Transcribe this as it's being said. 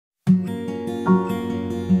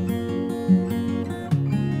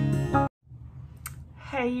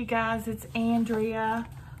Hey you guys, it's Andrea.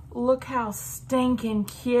 Look how stinking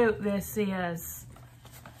cute this is.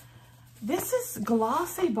 This is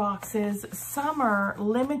Glossybox's summer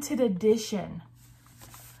limited edition.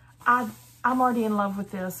 I'm already in love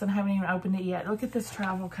with this and haven't even opened it yet. Look at this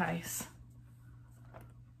travel case.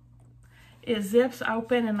 It zips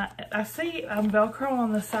open and I see Velcro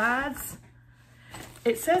on the sides.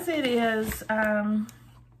 It says it is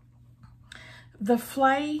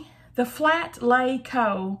the Flat Lay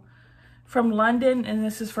Co. from London, and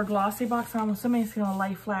this is for Glossybox. I'm assuming it's going to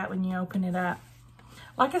lay flat when you open it up.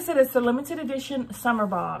 Like I said, it's the limited edition summer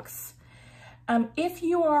box. If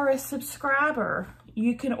you are a subscriber,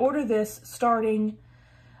 you can order this starting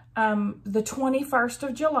the 21st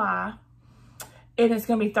of July, and it's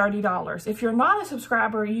going to be $30. If you're not a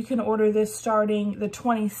subscriber, you can order this starting the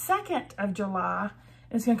 22nd of July,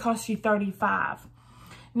 and it's going to cost you $35.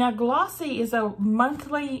 Now, Glossy is a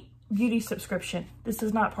monthly beauty subscription. This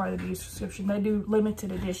is not part of the beauty subscription. They do limited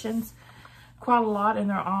editions quite a lot, and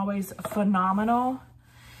they're always phenomenal.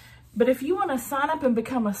 But if you want to sign up and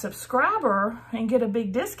become a subscriber and get a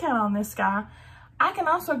big discount on this guy, I can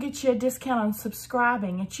also get you a discount on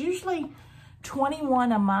subscribing. It's usually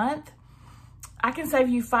 $21 a month. I can save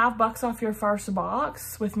you $5 off your first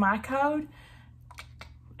box with my code.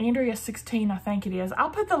 Andrea16, I think it is.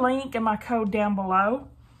 I'll put the link and my code down below.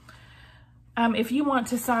 If you want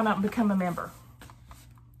to sign up and become a member.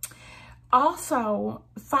 Also,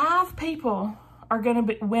 5 people are going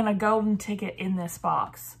to win a golden ticket in this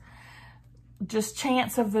box. Just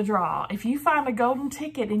chance of the draw. If you find a golden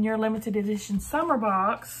ticket in your limited edition summer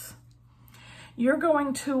box, you're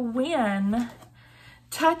going to win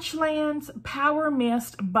Touchland's Power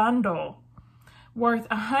Mist bundle worth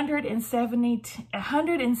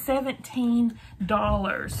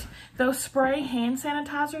 $117. Those spray hand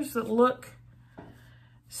sanitizers that look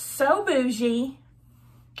so bougie.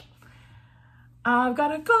 I've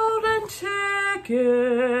got a golden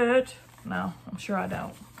ticket. No, I'm sure I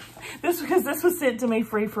don't. Because this was sent to me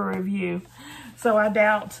free for review. So I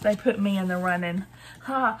doubt they put me in the running.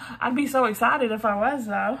 I'd be so excited if I was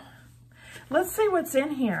though. Let's see what's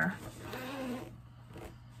in here.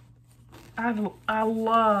 I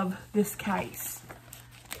love this case.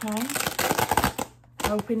 Okay.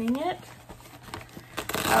 Opening it.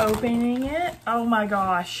 Opening it. Oh my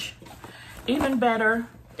gosh. Even better,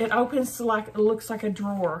 it opens to like, it looks like a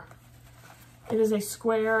drawer. It is a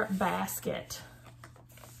square basket.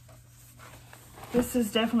 This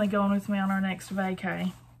is definitely going with me on our next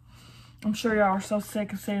vacay. I'm sure y'all are so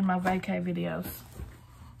sick of seeing my vacay videos.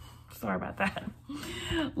 Sorry about that.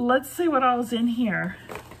 Let's see what all's in here.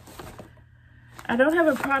 I don't have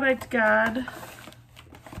a product guide,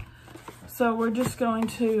 so we're just going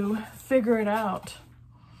to figure it out.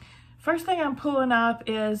 First thing I'm pulling up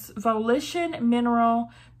is Volition Mineral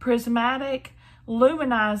Prismatic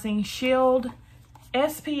Luminizing Shield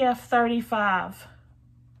SPF 35.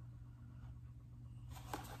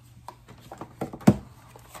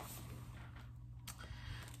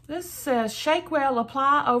 This says, shake well,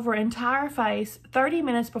 apply over entire face 30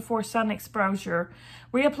 minutes before sun exposure.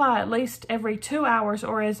 Reapply at least every 2 hours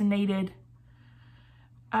or as needed.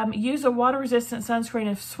 Use a water-resistant sunscreen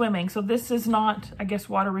if swimming. So this is not, I guess,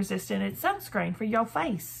 water-resistant. It's sunscreen for your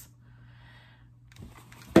face.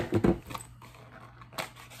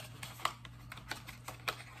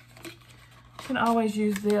 Can always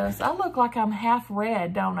use this. I look like I'm half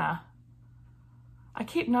red, don't I? I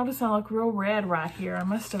keep noticing I look real red right here. I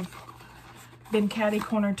must have been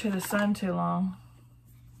catty-cornered to the sun too long.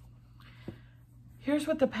 Here's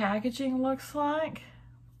what the packaging looks like.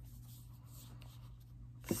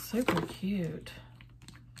 Super cute.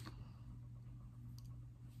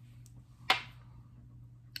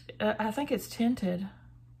 I think it's tinted.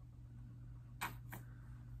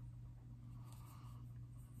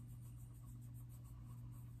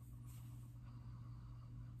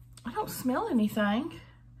 I don't smell anything.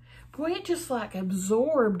 Boy, it just like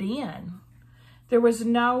absorbed in. There was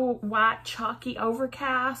no white chalky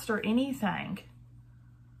overcast or anything.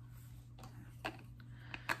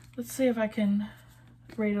 Let's see if I can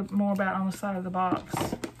read more about it on the side of the box.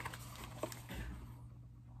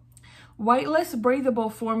 Weightless, breathable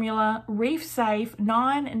formula, reef safe,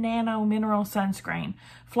 non-nano mineral sunscreen.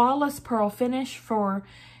 Flawless pearl finish for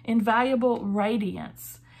invaluable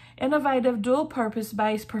radiance. Innovative dual purpose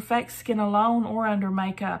base perfects skin alone or under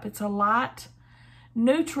makeup. It's a light,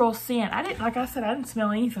 neutral scent. Like I said, I didn't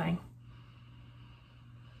smell anything.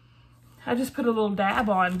 I just put a little dab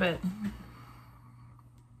on, but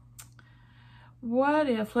what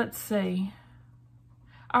if, let's see.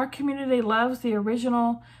 Our community loves the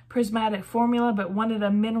original prismatic formula, but wanted a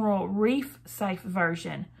mineral reef-safe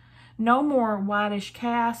version. No more whitish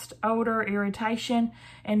cast, odor, irritation,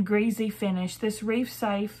 and greasy finish. This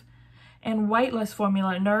reef-safe and weightless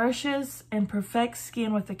formula nourishes and perfects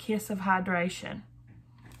skin with a kiss of hydration.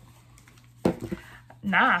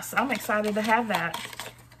 Nice. I'm excited to have that.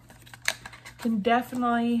 Can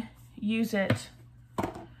definitely use it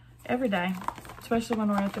every day, especially when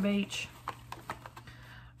we're at the beach.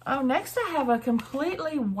 Oh, next I have a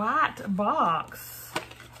completely white box.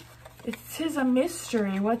 It is a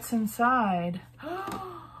mystery what's inside.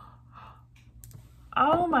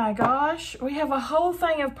 Oh my gosh, we have a whole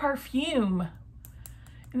thing of perfume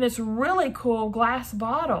in this really cool glass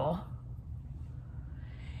bottle.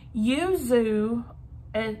 Yuzu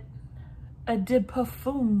a de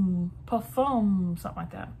parfum, something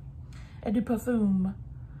like that. A de parfum.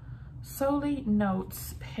 Soli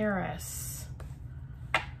Notes Paris.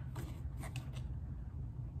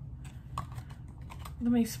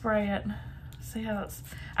 Let me spray it. See how it's...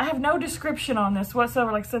 I have no description on this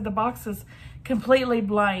whatsoever. Like I said, the box is completely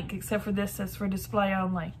blank, except for this says for display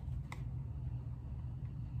only.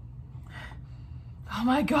 Oh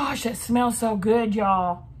my gosh, that smells so good,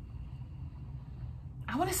 y'all.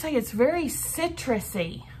 I want to say it's very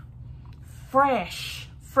citrusy, fresh,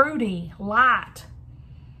 fruity, light.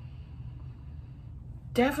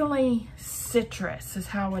 Definitely citrus is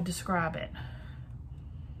how I would describe it.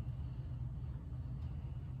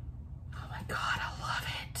 Oh my God, I love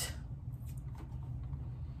it.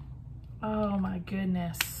 Oh my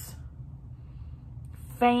goodness.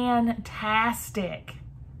 Fantastic.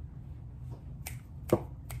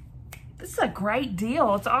 This is a great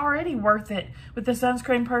deal. It's already worth it with the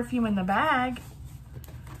sunscreen perfume in the bag.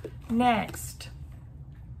 Next,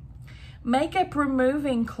 makeup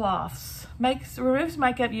removing cloths. Removes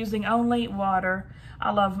makeup using only water.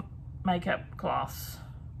 I love makeup cloths.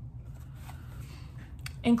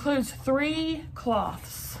 Includes 3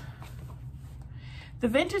 cloths. The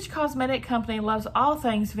Vintage Cosmetic Company loves all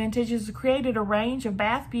things vintage. Has created a range of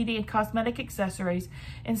bath, beauty, and cosmetic accessories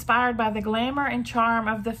inspired by the glamour and charm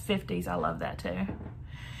of the 50s. I love that too.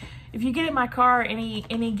 If you get in my car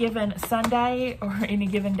any given Sunday or any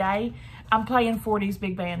given day, I'm playing 40s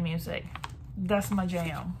big band music. That's my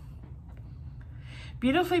jam.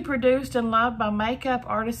 Beautifully produced and loved by makeup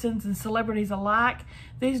artisans and celebrities alike,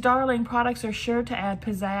 these darling products are sure to add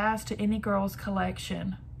pizzazz to any girl's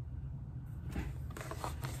collection.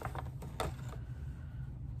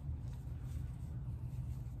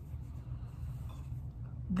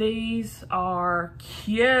 These are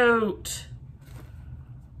cute.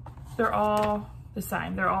 They're all the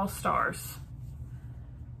same. They're all stars.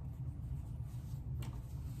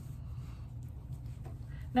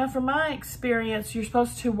 Now, from my experience, you're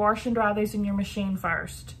supposed to wash and dry these in your machine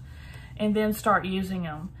first and then start using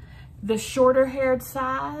them. The shorter haired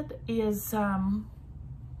side is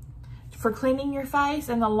for cleaning your face,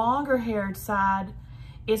 and the longer haired side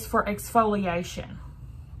is for exfoliation.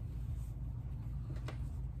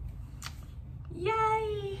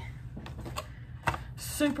 Yay!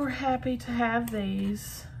 Super happy to have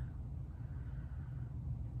these.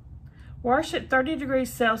 Wash at 30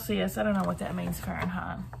 degrees Celsius. I don't know what that means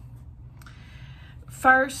Fahrenheit.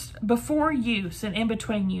 First, before use and in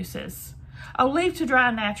between uses. I'll leave to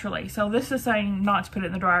dry naturally. So this is saying not to put it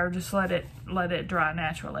in the dryer, just let it dry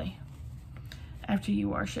naturally after you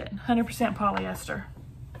wash it. 100% polyester.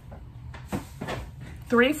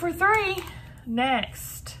 3 for 3.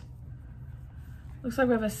 Next. Looks like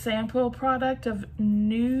we have a sample product of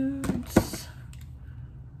nudes.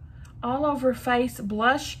 All over face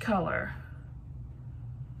blush color.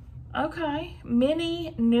 Okay.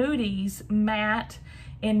 Mini Nudies matte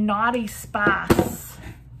in Naughty Spice.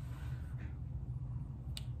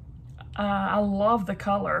 I love the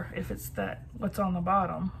color if it's that what's on the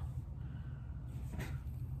bottom.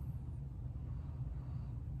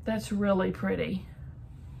 That's really pretty.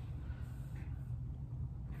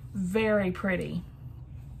 Very pretty.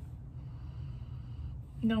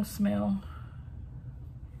 No smell.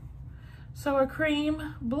 So a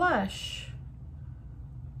cream blush.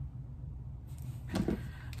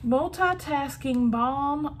 Multitasking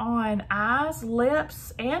balm on eyes,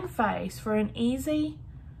 lips, and face for an easy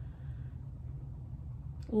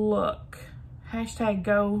look. Hashtag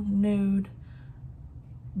go nude,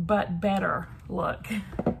 but better look.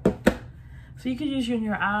 So you could use it in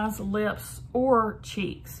your eyes, lips, or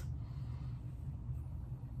cheeks.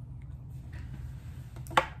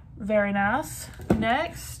 Very nice.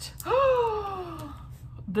 Next.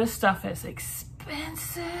 This stuff is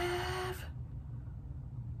expensive.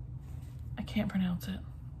 I can't pronounce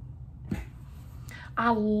it. I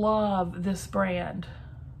love this brand.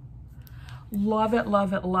 Love it,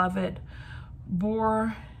 love it, love it.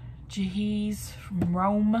 Borghese from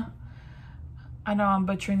Rome. I know I'm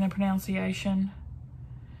butchering the pronunciation.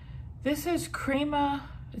 This is Crema.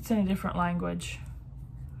 It's in a different language.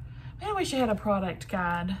 Man, I wish I had a product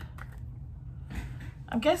guide.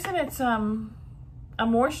 I'm guessing it's a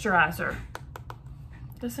moisturizer.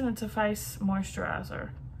 Guessing it's a face moisturizer.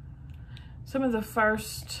 Some of the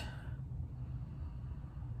first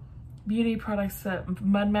beauty products, that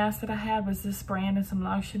mud mask that I had was this brand and some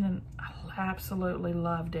lotion, and I absolutely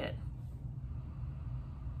loved it.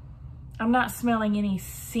 I'm not smelling any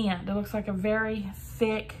scent. It looks like a very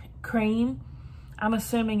thick cream. I'm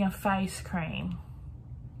assuming a face cream.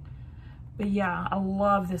 But yeah, I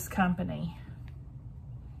love this company.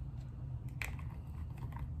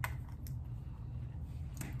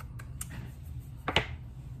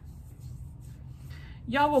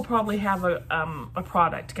 Y'all will probably have a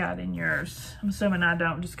product guide in yours. I'm assuming I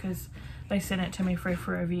don't, just because they sent it to me for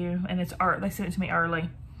review, and they sent it to me early.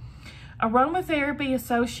 Aromatherapy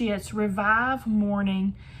Associates Revive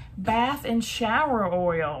Morning Bath and Shower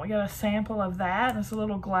Oil. We got a sample of that. It's a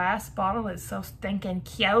little glass bottle. It's so stinking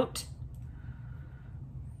cute.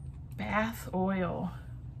 Bath oil.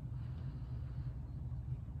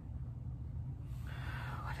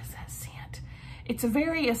 It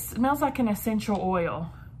smells like an essential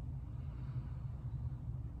oil.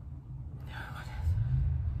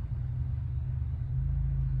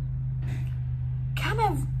 Kind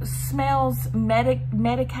of smells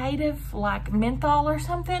medicative, like menthol or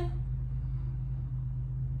something.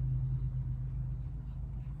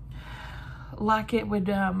 Like it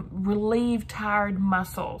would relieve tired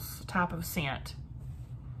muscles type of scent.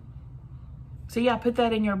 So yeah, put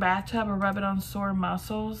that in your bathtub or rub it on sore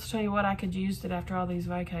muscles. Tell you what, I could use it after all these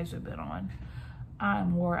vacays we've been on.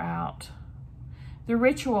 I'm wore out. The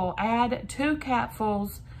Ritual, add 2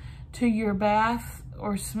 capfuls to your bath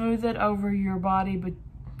or smooth it over your body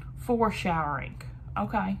before showering.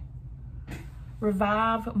 Okay.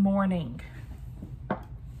 Revive Morning.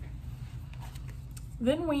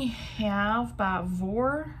 Then we have by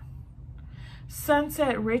Vor,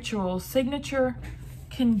 Sunset Ritual Signature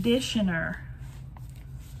Conditioner.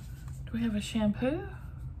 Do we have a shampoo?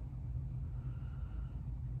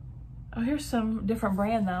 Oh, here's some different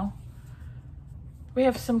brand though. We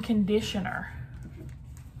have some conditioner.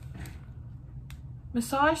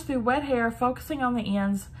 Massage through wet hair, focusing on the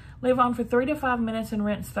ends. Leave on for 3 to 5 minutes and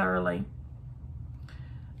rinse thoroughly.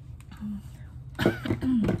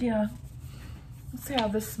 Yeah. Let's see how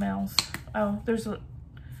this smells. Oh, there's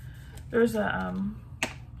a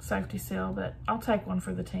safety seal, but I'll take one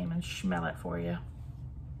for the team and smell it for you.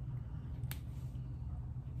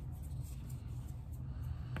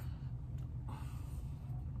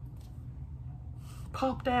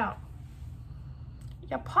 Popped out.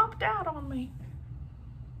 You popped out on me.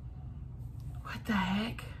 What the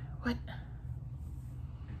heck? What?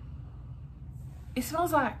 It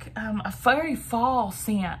smells like a very fall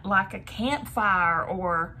scent, like a campfire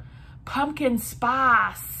or pumpkin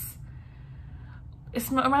spice. It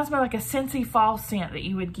reminds me of like a Scentsy fall scent that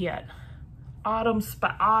you would get. Autumn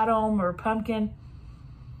or pumpkin.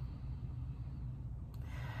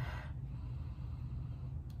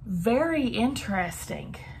 Very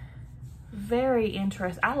interesting. Very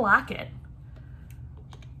interesting. I like it.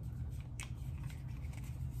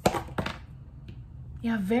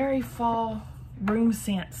 Yeah, very fall room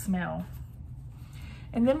scent smell.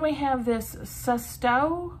 And then we have this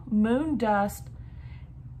Susto Moon Dust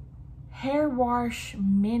Hair Wash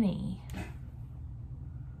Mini.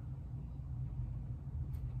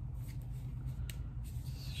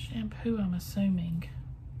 Shampoo, I'm assuming.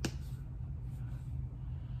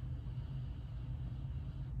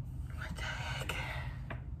 What the heck?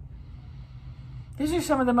 These are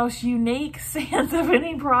some of the most unique scents of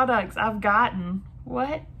any products I've gotten.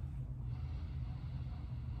 What?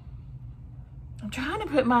 I'm trying to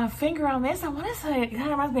put my finger on this. I want to say it kind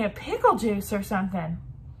of reminds me of pickle juice or something.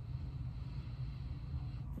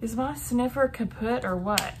 Is my sniffer kaput or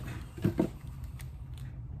what?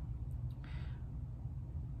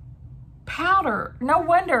 Powder. No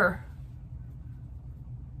wonder.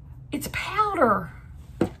 It's powder.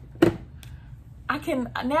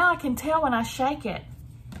 Now I can tell when I shake it.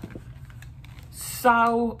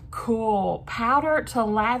 So cool. Powder to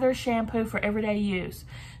lather shampoo for everyday use.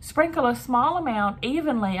 Sprinkle a small amount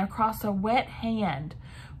evenly across a wet hand.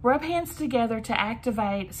 Rub hands together to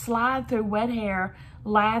activate. Slide through wet hair,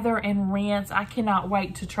 lather, and rinse. I cannot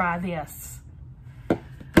wait to try this.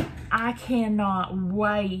 I cannot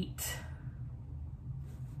wait.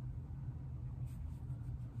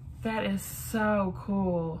 That is so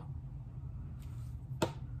cool.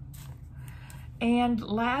 And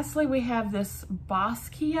lastly, we have this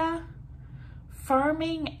Boskia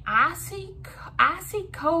Firming Icy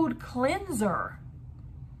Cold Cleanser.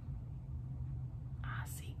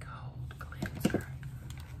 Icy Cold Cleanser.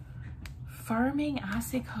 Firming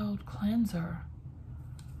Icy Cold Cleanser.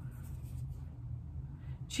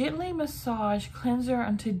 Gently massage cleanser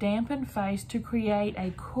onto dampened face to create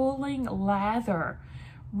a cooling lather.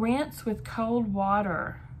 Rinse with cold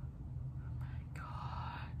water.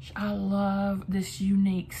 Gosh, I love this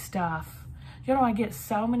unique stuff. You know, I get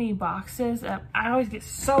so many boxes. I always get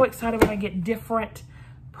so excited when I get different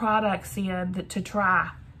products in to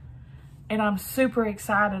try. And I'm super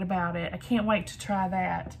excited about it. I can't wait to try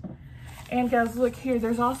that. And guys, look here.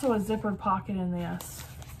 There's also a zippered pocket in this.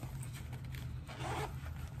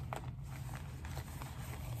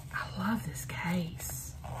 I love this case.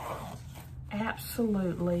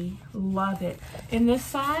 Absolutely love it. In this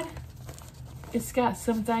side, it's got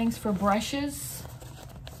some things for brushes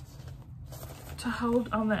to hold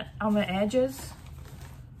on the edges.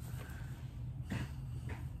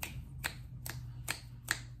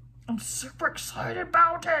 I'm super excited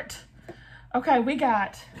about it. Okay, we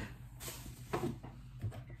got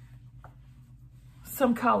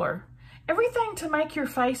some color. Everything to make your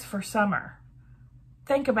face for summer.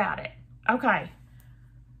 Think about it. Okay.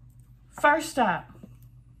 First up,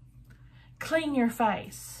 clean your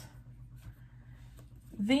face.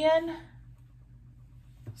 Then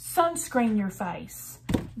sunscreen your face.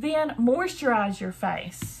 Then moisturize your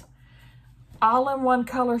face. All in one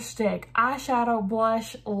color stick. Eyeshadow,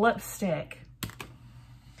 blush, lipstick.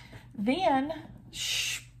 Then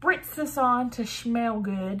spritz this on to smell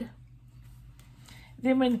good.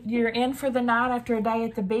 Then when you're in for the night after a day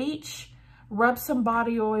at the beach, rub some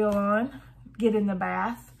body oil on, get in the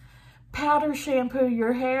bath, powder shampoo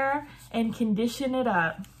your hair, and condition it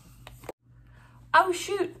up. Oh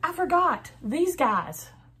shoot, I forgot. These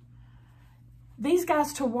guys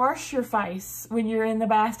to wash your face when you're in the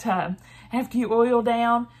bathtub. After you oil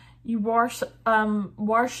down, you wash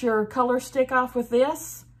your color stick off with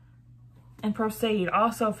this and proceed.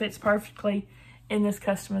 Also fits perfectly in this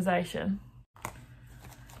customization.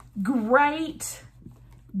 Great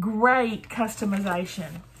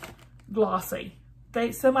customization. Glossy.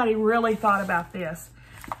 Somebody really thought about this.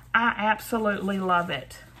 I absolutely love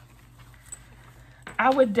it. I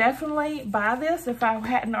would definitely buy this if I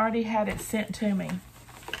hadn't already had it sent to me.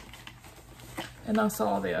 And I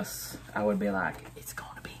saw this. I would be like, it's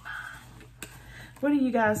going to be mine. What do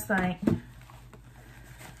you guys think?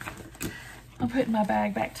 I'm putting my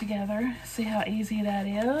bag back together. See how easy that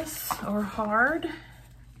is, or hard.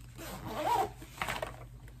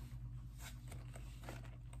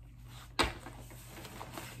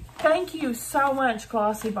 Thank you so much,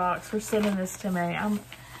 Glossybox, for sending this to me.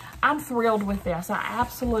 I'm thrilled with this. I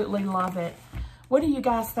absolutely love it. What do you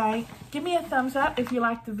guys think? Give me a thumbs up if you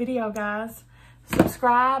like the video, guys.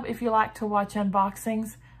 Subscribe if you like to watch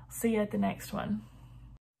unboxings. See you at the next one.